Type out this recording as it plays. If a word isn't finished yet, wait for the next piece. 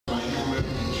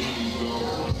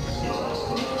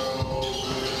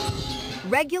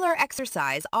Regular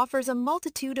exercise offers a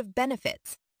multitude of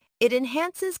benefits. It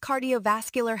enhances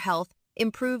cardiovascular health,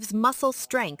 improves muscle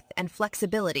strength and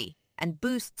flexibility, and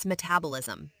boosts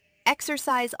metabolism.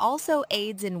 Exercise also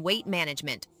aids in weight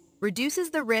management, reduces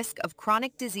the risk of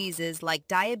chronic diseases like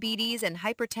diabetes and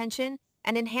hypertension,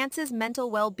 and enhances mental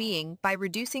well-being by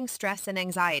reducing stress and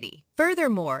anxiety.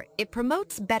 Furthermore, it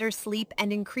promotes better sleep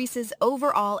and increases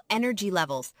overall energy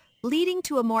levels, leading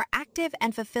to a more active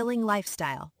and fulfilling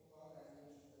lifestyle.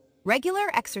 Regular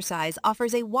exercise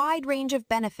offers a wide range of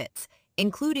benefits,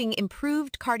 including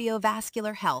improved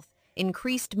cardiovascular health,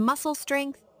 increased muscle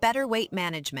strength, better weight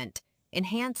management,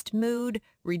 enhanced mood,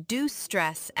 reduced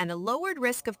stress, and a lowered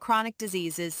risk of chronic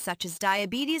diseases such as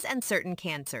diabetes and certain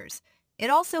cancers. It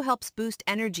also helps boost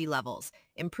energy levels,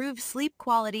 improve sleep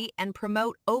quality, and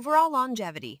promote overall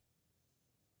longevity.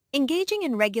 Engaging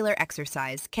in regular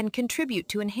exercise can contribute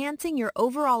to enhancing your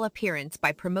overall appearance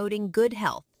by promoting good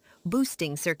health,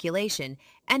 boosting circulation,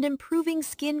 and improving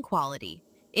skin quality.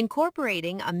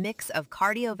 Incorporating a mix of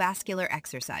cardiovascular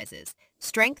exercises,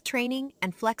 strength training,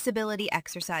 and flexibility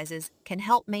exercises can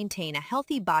help maintain a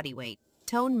healthy body weight,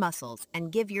 tone muscles,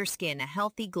 and give your skin a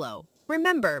healthy glow.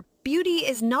 Remember, beauty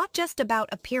is not just about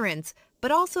appearance,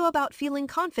 but also about feeling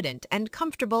confident and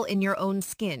comfortable in your own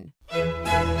skin.